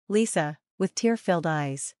Lisa, with tear-filled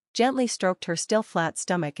eyes, gently stroked her still flat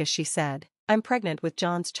stomach as she said, "I'm pregnant with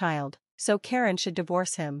John's child, so Karen should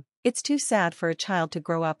divorce him. It's too sad for a child to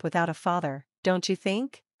grow up without a father, don't you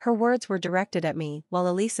think?" Her words were directed at me while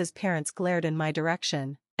Elise's parents glared in my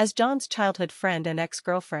direction. As John's childhood friend and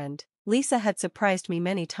ex-girlfriend, Lisa had surprised me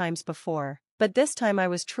many times before, but this time I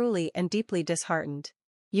was truly and deeply disheartened.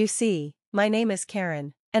 "You see, my name is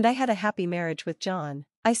Karen, and I had a happy marriage with John.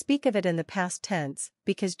 I speak of it in the past tense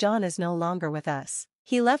because John is no longer with us.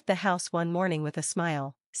 He left the house one morning with a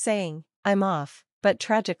smile, saying, 'I'm off,' but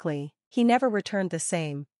tragically, he never returned the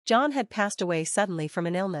same. John had passed away suddenly from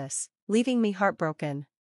an illness, leaving me heartbroken.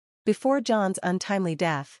 Before John's untimely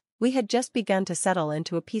death, we had just begun to settle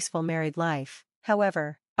into a peaceful married life.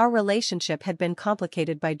 However, our relationship had been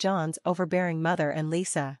complicated by John's overbearing mother and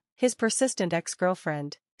Lisa, his persistent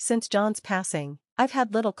ex-girlfriend. Since John's passing, I've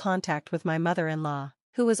had little contact with my mother-in-law,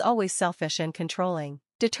 who was always selfish and controlling,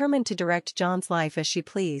 determined to direct John's life as she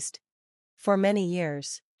pleased. For many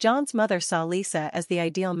years, John's mother saw Lisa as the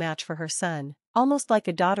ideal match for her son, almost like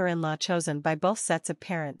a daughter-in-law chosen by both sets of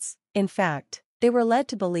parents. In fact, they were led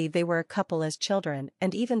to believe they were a couple as children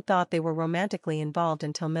and even thought they were romantically involved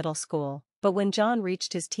until middle school. But when John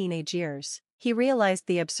reached his teenage years, he realized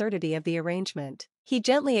the absurdity of the arrangement. He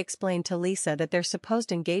gently explained to Lisa that their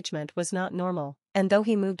supposed engagement was not normal, and though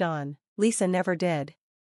he moved on, Lisa never did.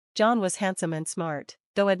 John was handsome and smart,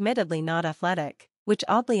 though admittedly not athletic, which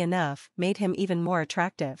oddly enough made him even more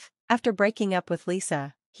attractive. After breaking up with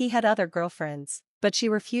Lisa, he had other girlfriends, but she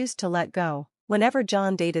refused to let go. Whenever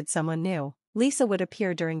John dated someone new, Lisa would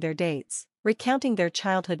appear during their dates, recounting their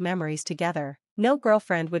childhood memories together. No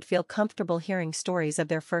girlfriend would feel comfortable hearing stories of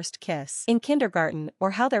their first kiss in kindergarten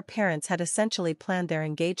or how their parents had essentially planned their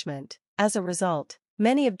engagement. As a result,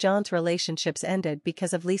 many of John's relationships ended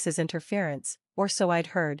because of Lisa's interference, or so I'd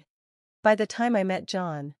heard. By the time I met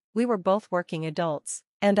John, we were both working adults,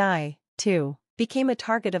 and I, too, became a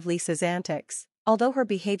target of Lisa's antics. Although her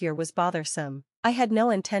behavior was bothersome, I had no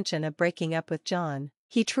intention of breaking up with John.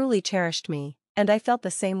 He truly cherished me, and I felt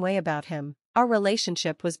the same way about him. Our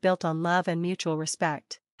relationship was built on love and mutual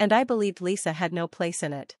respect, and I believed Lisa had no place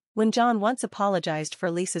in it. When John once apologized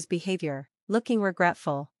for Lisa's behavior, looking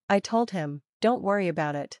regretful, I told him, "Don't worry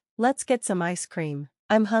about it, let's get some ice cream.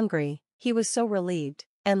 I'm hungry." He was so relieved,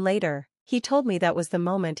 and later, he told me that was the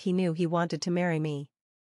moment he knew he wanted to marry me.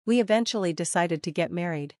 We eventually decided to get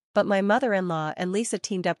married, but my mother-in-law and Lisa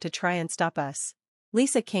teamed up to try and stop us.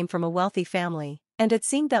 Lisa came from a wealthy family, and it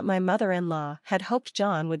seemed that my mother-in-law had hoped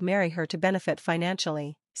John would marry her to benefit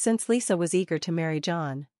financially. Since Lisa was eager to marry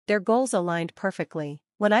John, their goals aligned perfectly.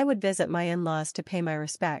 When I would visit my in-laws to pay my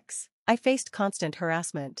respects, I faced constant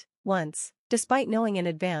harassment. Once, despite knowing in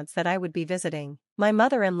advance that I would be visiting, my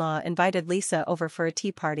mother-in-law invited Lisa over for a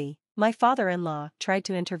tea party. My father-in-law tried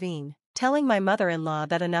to intervene, telling my mother-in-law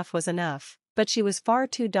that enough was enough, but she was far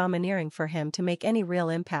too domineering for him to make any real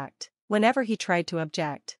impact. Whenever he tried to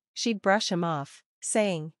object, she'd brush him off,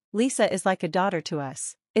 saying, "Lisa is like a daughter to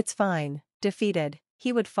us, it's fine." Defeated,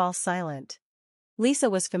 he would fall silent. Lisa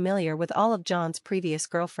was familiar with all of John's previous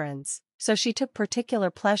girlfriends, so she took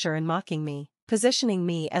particular pleasure in mocking me, positioning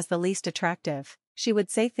me as the least attractive. She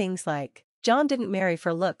would say things like, "John didn't marry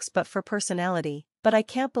for looks but for personality, but I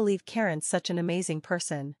can't believe Karen's such an amazing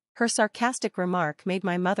person." Her sarcastic remark made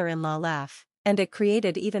my mother-in-law laugh, and it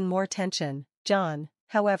created even more tension. John,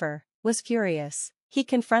 however, was furious. He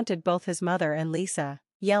confronted both his mother and Lisa,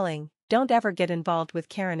 yelling, "Don't ever get involved with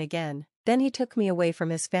Karen again." Then he took me away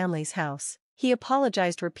from his family's house. He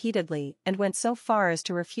apologized repeatedly and went so far as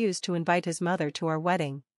to refuse to invite his mother to our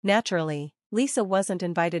wedding. Naturally, Lisa wasn't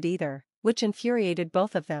invited either, which infuriated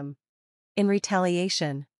both of them. In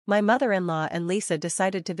retaliation, my mother-in-law and Lisa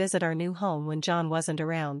decided to visit our new home when John wasn't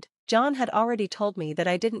around. John had already told me that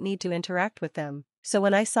I didn't need to interact with them, so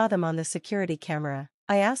when I saw them on the security camera,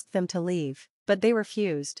 I asked them to leave, but they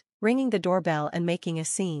refused, ringing the doorbell and making a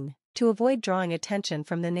scene. To avoid drawing attention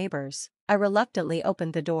from the neighbors, I reluctantly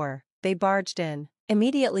opened the door. They barged in,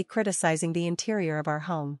 immediately criticizing the interior of our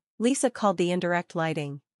home. Lisa called the indirect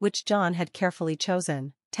lighting, which John had carefully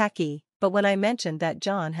chosen, tacky, but when I mentioned that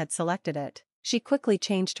John had selected it, she quickly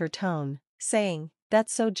changed her tone, saying,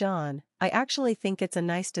 "That's so John, I actually think it's a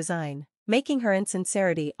nice design," making her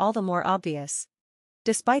insincerity all the more obvious.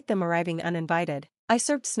 Despite them arriving uninvited, I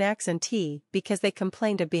served snacks and tea because they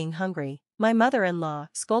complained of being hungry. My mother-in-law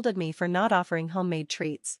scolded me for not offering homemade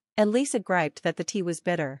treats, and Lisa griped that the tea was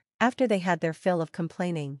bitter. After they had their fill of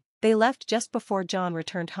complaining, they left just before John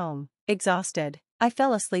returned home. Exhausted, I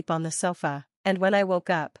fell asleep on the sofa, and when I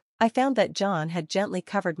woke up, I found that John had gently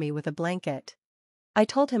covered me with a blanket. I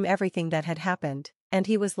told him everything that had happened, and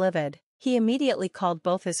he was livid. He immediately called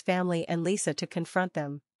both his family and Lisa to confront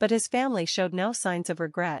them, but his family showed no signs of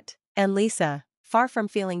regret, and Lisa, far from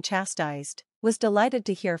feeling chastised, was delighted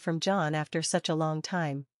to hear from John after such a long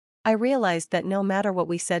time. I realized that no matter what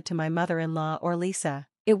we said to my mother-in-law or Lisa,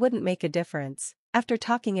 it wouldn't make a difference. After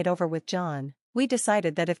talking it over with John, we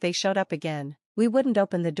decided that if they showed up again, we wouldn't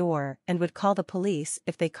open the door and would call the police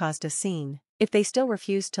if they caused a scene. If they still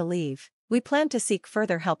refused to leave, we planned to seek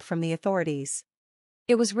further help from the authorities.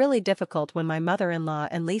 It was really difficult when my mother-in-law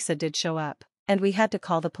and Lisa did show up, and we had to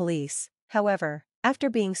call the police. However, after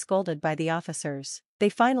being scolded by the officers, they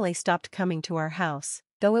finally stopped coming to our house.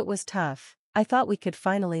 Though it was tough, I thought we could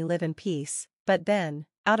finally live in peace. But then,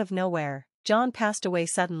 out of nowhere, John passed away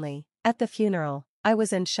suddenly. At the funeral, I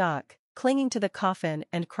was in shock, clinging to the coffin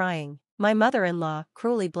and crying. My mother-in-law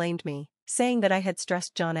cruelly blamed me, saying that I had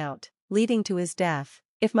stressed John out, leading to his death.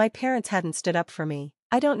 If my parents hadn't stood up for me,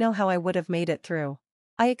 I don't know how I would have made it through.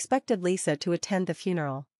 I expected Lisa to attend the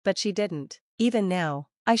funeral, but she didn't. Even now,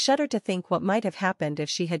 I shudder to think what might have happened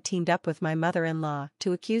if she had teamed up with my mother-in-law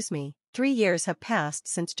to accuse me. 3 years have passed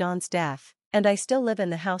since John's death, and I still live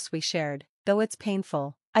in the house we shared. Though it's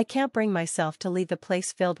painful, I can't bring myself to leave the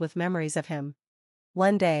place filled with memories of him.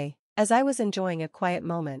 One day, as I was enjoying a quiet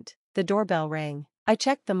moment, the doorbell rang. I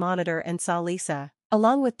checked the monitor and saw Lisa,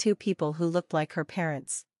 along with 2 people who looked like her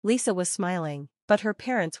parents. Lisa was smiling, but her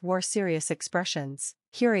parents wore serious expressions.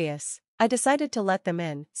 Curious, I decided to let them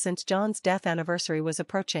in since John's death anniversary was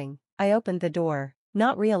approaching. I opened the door,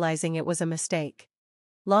 not realizing it was a mistake.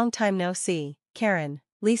 "Long time no see, Karen,"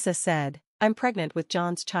 Lisa said. "I'm pregnant with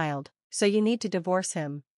John's child, so you need to divorce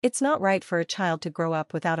him. It's not right for a child to grow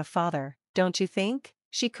up without a father, don't you think?"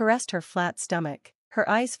 She caressed her flat stomach, her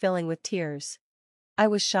eyes filling with tears. I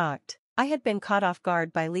was shocked. I had been caught off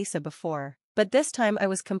guard by Lisa before, but this time I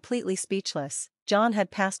was completely speechless. John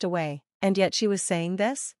had passed away, and yet she was saying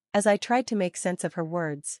this? As I tried to make sense of her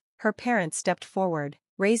words, her parents stepped forward,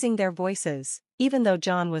 raising their voices. "Even though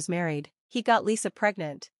John was married, he got Lisa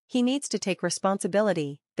pregnant. He needs to take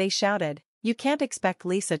responsibility," they shouted. "You can't expect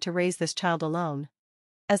Lisa to raise this child alone."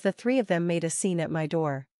 As the 3 of them made a scene at my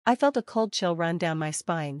door, I felt a cold chill run down my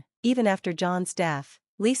spine. Even after John's death,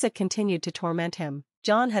 Lisa continued to torment him.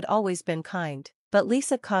 John had always been kind, but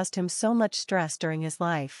Lisa caused him so much stress during his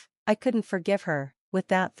life. I couldn't forgive her. With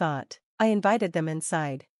that thought, I invited them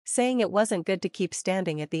inside, saying it wasn't good to keep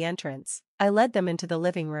standing at the entrance. I led them into the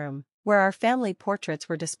living room, where our family portraits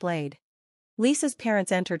were displayed. Lisa's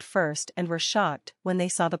parents entered first and were shocked when they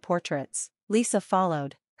saw the portraits. Lisa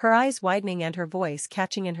followed, her eyes widening and her voice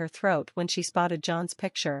catching in her throat when she spotted John's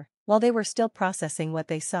picture. While they were still processing what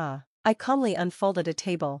they saw, I calmly unfolded a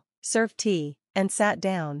table, served tea, and sat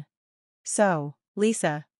down. "So,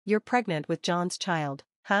 Lisa, you're pregnant with John's child,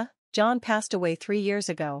 huh? John passed away 3 years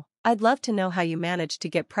ago. I'd love to know how you managed to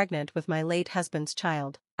get pregnant with my late husband's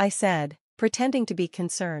child," I said, pretending to be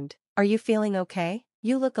concerned. "Are you feeling okay?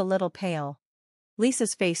 You look a little pale."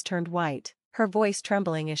 Lisa's face turned white, her voice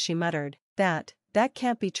trembling as she muttered, That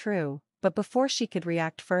can't be true." But before she could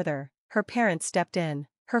react further, her parents stepped in.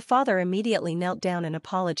 Her father immediately knelt down in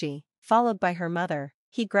apology, followed by her mother.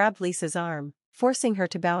 He grabbed Lisa's arm, forcing her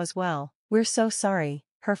to bow as well. "We're so sorry,"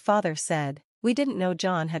 her father said. "We didn't know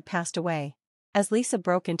John had passed away." As Lisa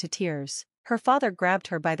broke into tears, her father grabbed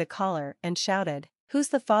her by the collar and shouted, "Who's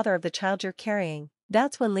the father of the child you're carrying?"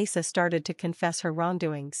 That's when Lisa started to confess her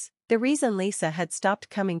wrongdoings. The reason Lisa had stopped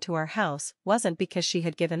coming to our house wasn't because she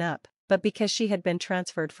had given up, but because she had been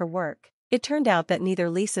transferred for work. It turned out that neither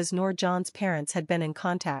Lisa's nor John's parents had been in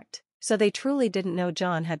contact, so they truly didn't know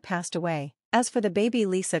John had passed away. As for the baby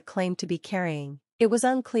Lisa claimed to be carrying, it was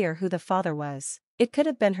unclear who the father was. It could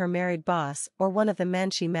have been her married boss or one of the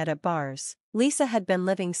men she met at bars. Lisa had been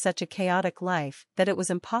living such a chaotic life that it was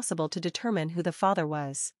impossible to determine who the father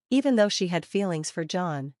was. Even though she had feelings for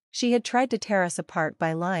John, she had tried to tear us apart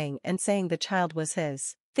by lying and saying the child was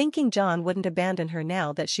his, thinking John wouldn't abandon her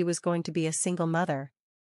now that she was going to be a single mother.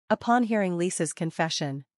 Upon hearing Lisa's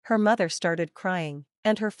confession, her mother started crying,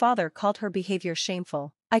 and her father called her behavior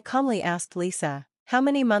shameful. I calmly asked Lisa, "How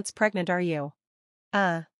many months pregnant are you?"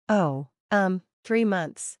 3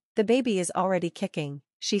 months. The baby is already kicking,"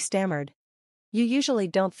 she stammered. "You usually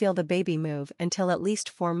don't feel the baby move until at least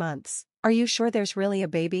 4 months. Are you sure there's really a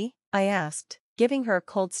baby?" I asked, giving her a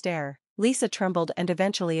cold stare. Lisa trembled and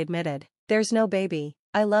eventually admitted, "There's no baby.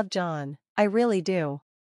 I love John. I really do."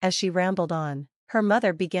 As she rambled on, her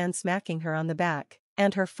mother began smacking her on the back,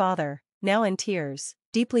 and her father, now in tears,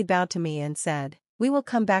 deeply bowed to me and said, "We will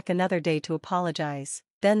come back another day to apologize."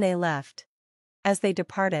 Then they left. As they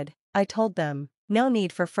departed, I told them, "No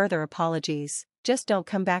need for further apologies, just don't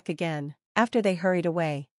come back again." After they hurried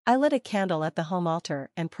away, I lit a candle at the home altar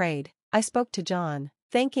and prayed. I spoke to John,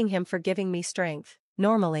 thanking him for giving me strength.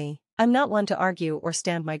 Normally, I'm not one to argue or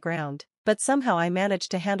stand my ground, but somehow I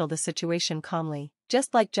managed to handle the situation calmly,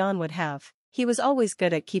 just like John would have. He was always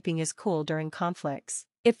good at keeping his cool during conflicts.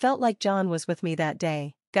 It felt like John was with me that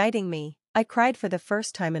day, guiding me. I cried for the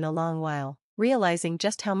first time in a long while, realizing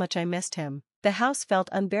just how much I missed him. The house felt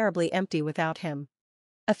unbearably empty without him.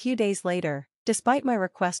 A few days later, despite my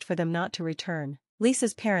request for them not to return,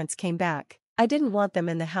 Lisa's parents came back. I didn't want them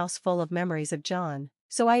in the house full of memories of John,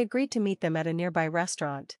 so I agreed to meet them at a nearby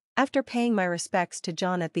restaurant. After paying my respects to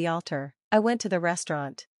John at the altar, I went to the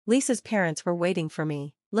restaurant. Lisa's parents were waiting for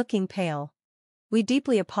me, looking pale. "We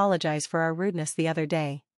deeply apologize for our rudeness the other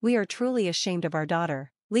day. We are truly ashamed of our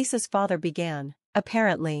daughter," Lisa's father began.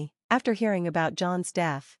 Apparently, after hearing about John's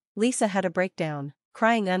death, Lisa had a breakdown,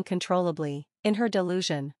 crying uncontrollably. In her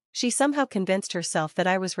delusion, she somehow convinced herself that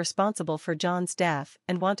I was responsible for John's death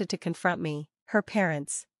and wanted to confront me. Her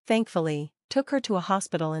parents, thankfully, took her to a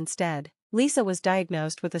hospital instead. Lisa was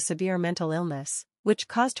diagnosed with a severe mental illness, which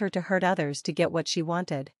caused her to hurt others to get what she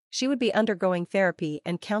wanted. She would be undergoing therapy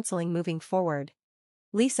and counseling moving forward.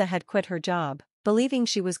 Lisa had quit her job, believing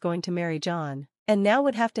she was going to marry John, and now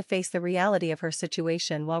would have to face the reality of her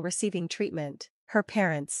situation while receiving treatment. Her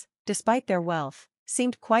parents, despite their wealth,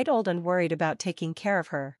 seemed quite old and worried about taking care of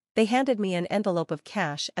her. They handed me an envelope of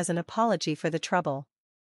cash as an apology for the trouble.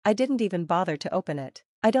 I didn't even bother to open it.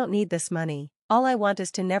 "I don't need this money. All I want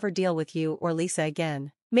is to never deal with you or Lisa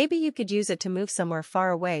again. Maybe you could use it to move somewhere far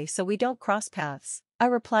away so we don't cross paths," I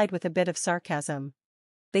replied with a bit of sarcasm.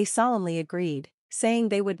 They solemnly agreed, saying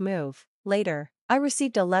they would move. Later, I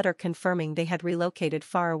received a letter confirming they had relocated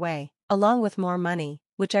far away, along with more money,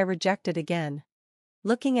 which I rejected again.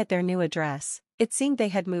 Looking at their new address, it seemed they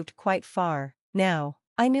had moved quite far. Now,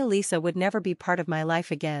 I knew Lisa would never be part of my life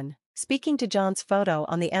again. Speaking to John's photo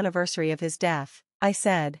on the anniversary of his death, I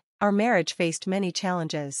said, "Our marriage faced many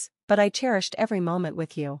challenges, but I cherished every moment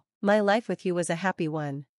with you. My life with you was a happy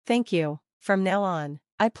one. Thank you. From now on,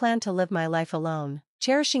 I plan to live my life alone,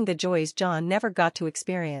 cherishing the joys John never got to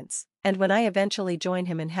experience, and when I eventually join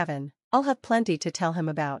him in heaven, I'll have plenty to tell him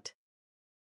about."